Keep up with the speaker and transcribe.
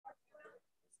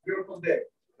beautiful day.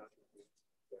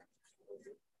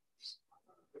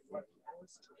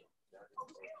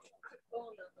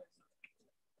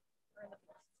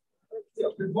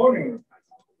 Good morning,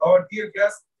 our dear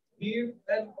guests here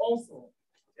and also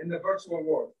in the virtual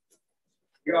world.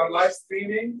 We are live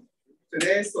streaming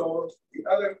today, so the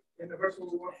other in the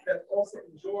virtual world can also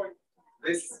enjoy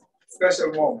this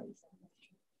special moment.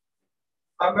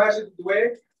 I'm Majid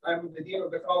Dwayk. I'm the Dean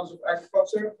of the College of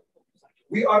Agriculture.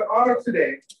 We are honored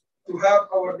today to have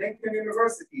our Lincoln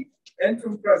University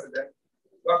interim president,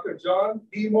 Dr. John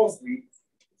B. Mosley,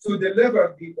 to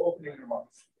deliver the opening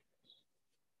remarks.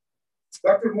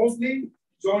 Dr. Mosley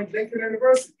joined Lincoln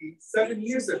University 7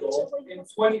 years ago in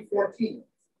 2014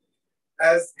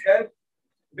 as head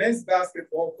men's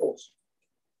basketball coach.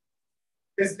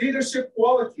 His leadership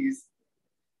qualities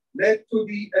led to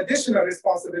the additional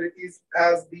responsibilities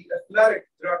as the athletic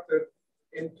director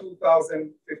in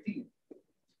 2015.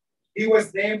 He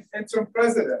was named interim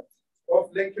president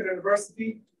of Lincoln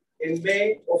University in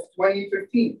May of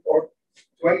 2015 or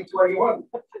 2021.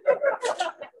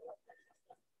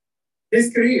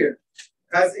 His career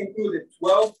has included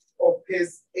 12 of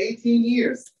his 18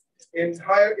 years in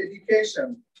higher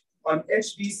education on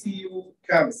HBCU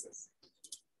campuses.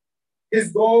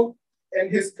 His goal in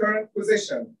his current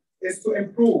position is to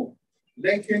improve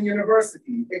Lincoln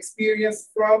University experience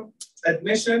from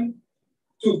admission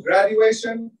to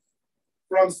graduation,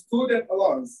 from students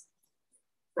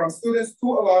to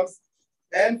alums,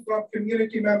 and from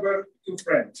community member to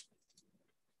friend.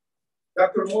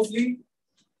 Dr. Mosley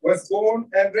was born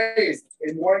and raised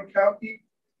in Warren County,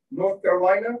 North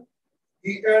Carolina.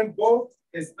 He earned both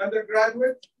his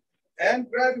undergraduate and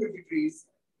graduate degrees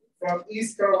from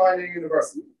East Carolina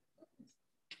University.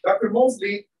 Dr.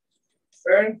 Mosley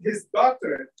earned his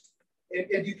doctorate in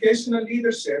educational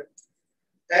leadership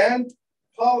and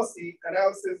policy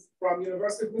analysis from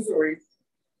University of Missouri,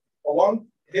 along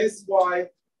his wife,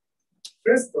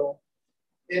 Crystal,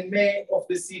 in May of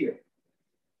this year.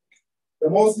 The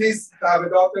Mosleys have a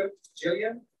daughter,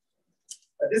 Jillian.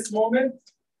 At this moment,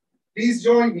 please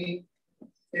join me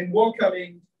in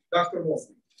welcoming Dr.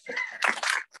 Mosley.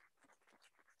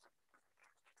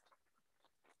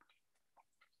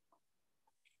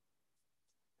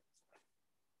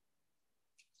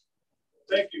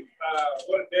 Thank you.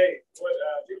 What a day. What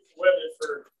beautiful weather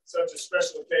for such a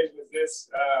special occasion as this.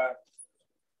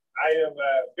 I am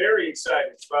very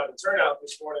excited about the turnout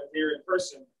this morning here in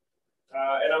person.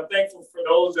 And I'm thankful for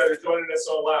those that are joining us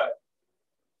online.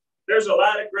 There's a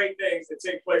lot of great things that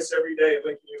take place every day at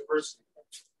Lincoln University.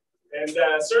 And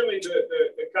certainly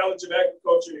the College of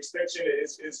Agriculture and Extension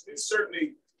is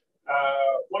certainly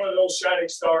one of those shining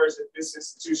stars at this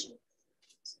institution.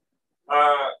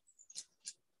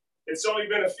 It's only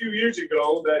been a few years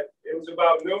ago that it was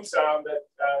about noontime that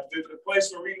the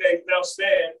place where we now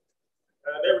stand,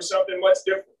 there was something much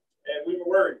different, and we were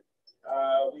worried.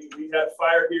 We had a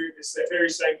fire here at this very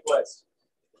same place.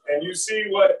 And you see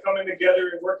what coming together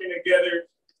and working together,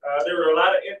 there were a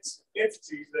lot of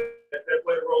entities that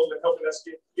played a role in helping us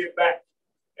get back.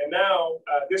 And now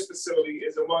this facility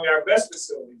is among our best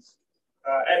facilities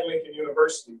at Lincoln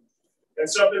University, and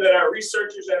something that our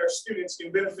researchers and our students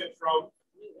can benefit from.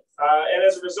 And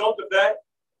as a result of that,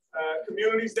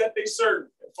 communities that they serve,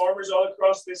 and farmers all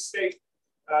across this state,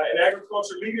 and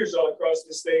agriculture leaders all across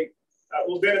the state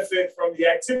will benefit from the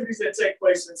activities that take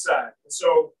place inside. And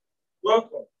so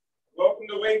welcome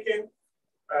to Lincoln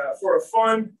for a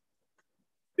fun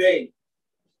day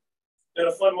and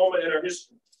a fun moment in our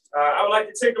history. I would like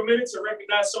to take a minute to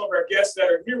recognize some of our guests that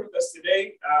are here with us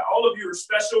today. All of you are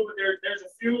special, but there's a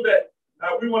few that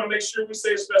we want to make sure we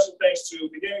say a special thanks to,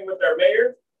 beginning with our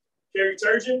mayor, Carrie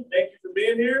Turgeon. Thank you for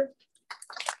being here.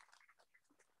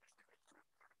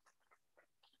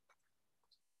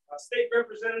 State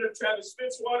Representative Travis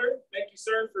Fitzwater, thank you,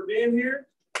 sir, for being here.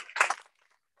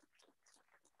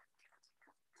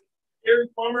 Gary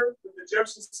Plummer with the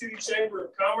Jefferson City Chamber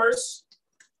of Commerce.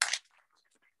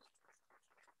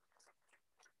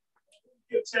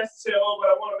 Get a chance to say hello, but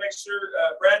I want to make sure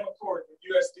Brad McCord with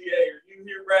USDA. Are you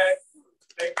here, Brad?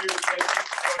 Thank you. Thank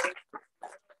you.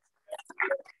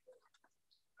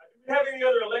 Do we have any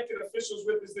other elected officials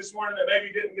with us this morning that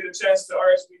maybe didn't get a chance to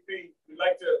RSVP? We'd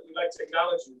like to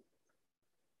acknowledge you.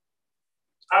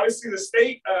 Obviously, the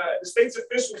state's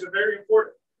officials are very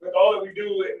important with all that we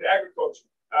do in agriculture.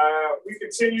 We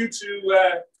continue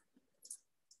to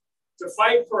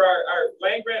fight for our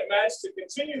land grant match to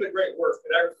continue the great work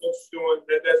that agriculture is doing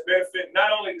that's benefiting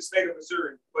not only the state of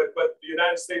Missouri, but the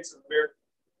United States of America.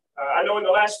 I know in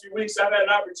the last few weeks, I've had an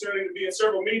opportunity to be in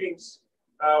several meetings.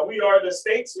 We are the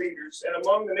state's leaders and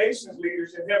among the nation's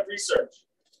leaders in hemp research.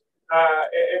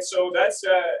 And so that's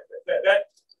that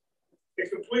it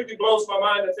completely blows my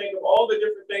mind to think of all the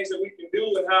different things that we can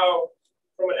do and how,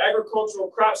 from an agricultural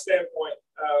crop standpoint,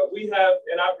 we have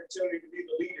an opportunity to be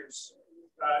the leaders,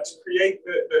 to create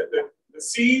the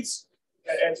seeds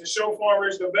and to show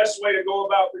farmers the best way to go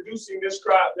about producing this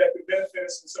crop that could benefit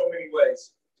us in so many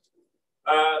ways.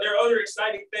 There are other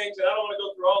exciting things, and I don't want to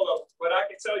go through all of them, but I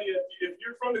can tell you, if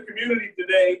you're from the community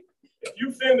today, if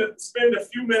you spend a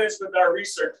few minutes with our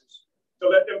researchers to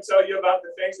let them tell you about the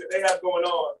things that they have going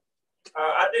on,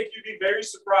 I think you'd be very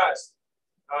surprised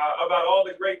about all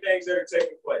the great things that are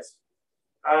taking place.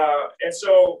 And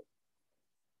so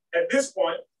at this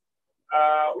point,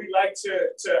 we'd like to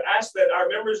ask that our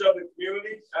members of the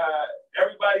community,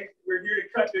 everybody, we're here to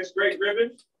cut this great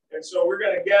ribbon. And so we're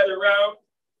going to gather around.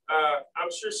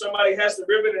 I'm sure somebody has the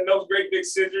ribbon and those great big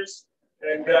scissors.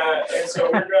 And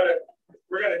so we're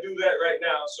gonna do that right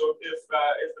now. So if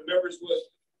the members would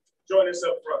join us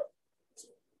up front.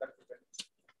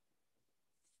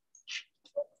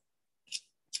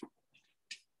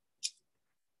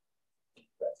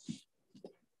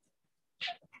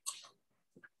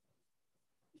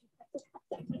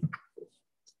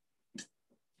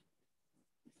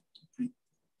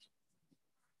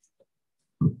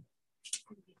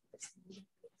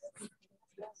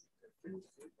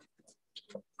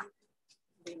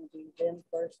 Them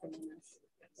first and then us.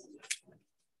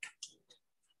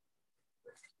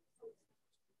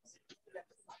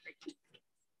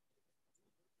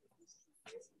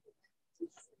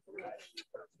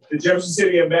 The Jefferson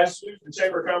City ambassadors, the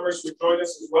Chamber of Commerce, would join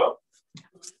us as well.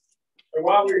 And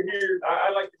while we're here,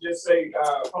 I'd like to just say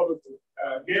publicly,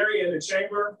 Gary and the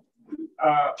Chamber,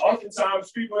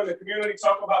 oftentimes people in the community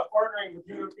talk about partnering with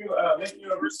Lincoln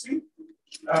University.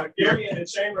 Gary and the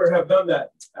Chamber have done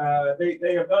that.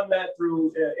 They have done that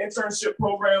through an internship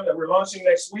program that we're launching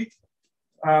next week.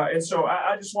 And so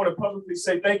I just want to publicly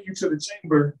say thank you to the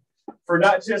Chamber for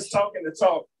not just talking the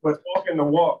talk, but walking the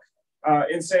walk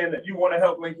in saying that you want to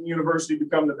help Lincoln University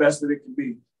become the best that it can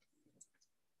be.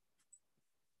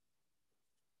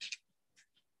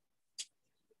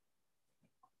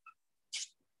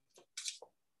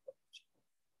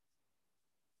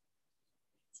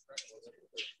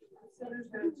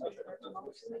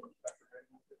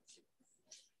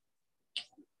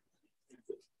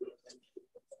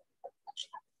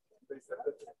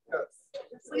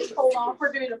 Please hold on.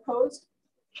 We're doing a post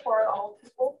for all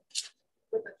people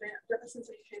with the Jefferson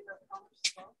City Chamber of Commerce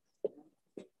as well.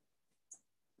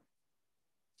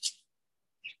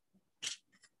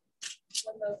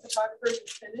 When the photographer is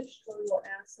finished, we will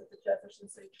ask that the Jefferson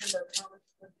City Chamber of Commerce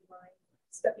would you mind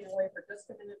stepping away for just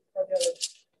a minute for the other.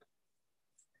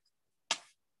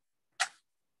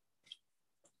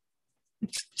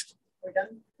 We're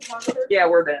done, photographer? Yeah,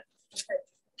 we're done. Okay.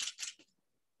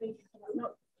 Thank you.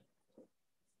 No.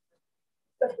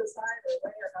 Step aside or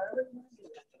way or however you want to do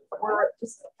it. We're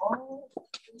just all.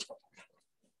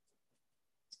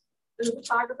 The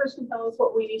photographers can tell us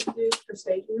what we need to do for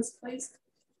staging this, please.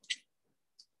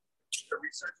 The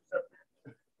researchers up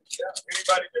there. Yeah.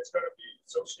 Anybody that's going to be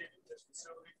associated with this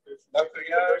facility,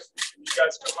 you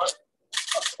guys come up.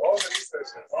 All the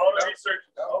researchers. All the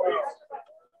researchers. All the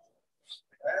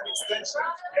And extension.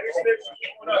 and extension.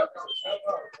 Coming up.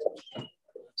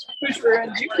 Wish we were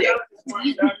in Julia.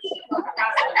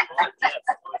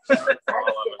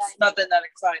 Nothing that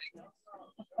exciting.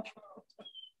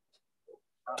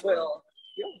 Well,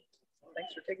 yeah.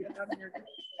 Thanks for taking it out in your day.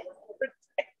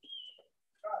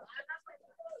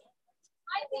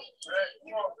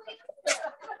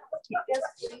 Yes,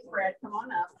 please, Brad, come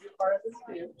on up. You're part of this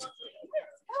too.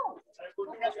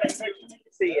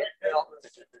 See it, Bill.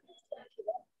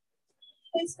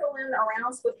 Please go in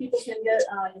around so that people can get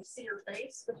you see your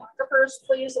face. Photographers,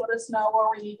 please let us know where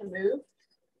we need to move.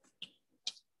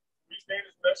 We stand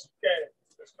as best you can.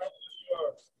 As comfortable as you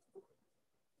are.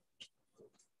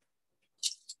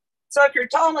 So if you're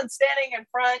tall and standing in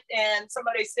front and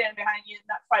somebody's standing behind you,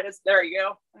 not quite as, there you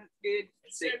go. That's good.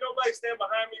 See, nobody stand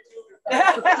behind me too.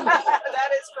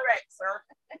 That is correct, sir.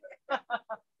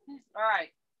 All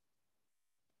right.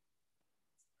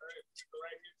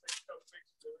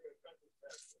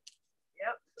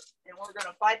 Yep. And we're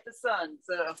going to fight the sun.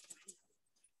 So.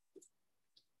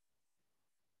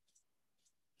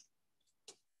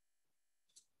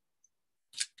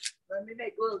 Let me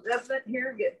make a little adjustment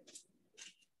here. Get.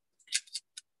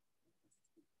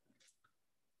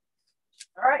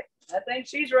 All right. I think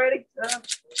she's ready.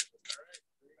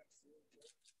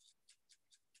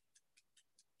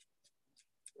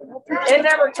 It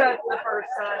never touched the first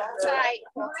time. Hold tight,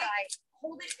 hold tight.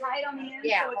 Hold it tight on the end.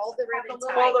 Yeah, so hold the ribbon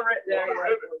tight. Hold the ribbon. There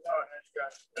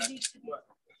you go.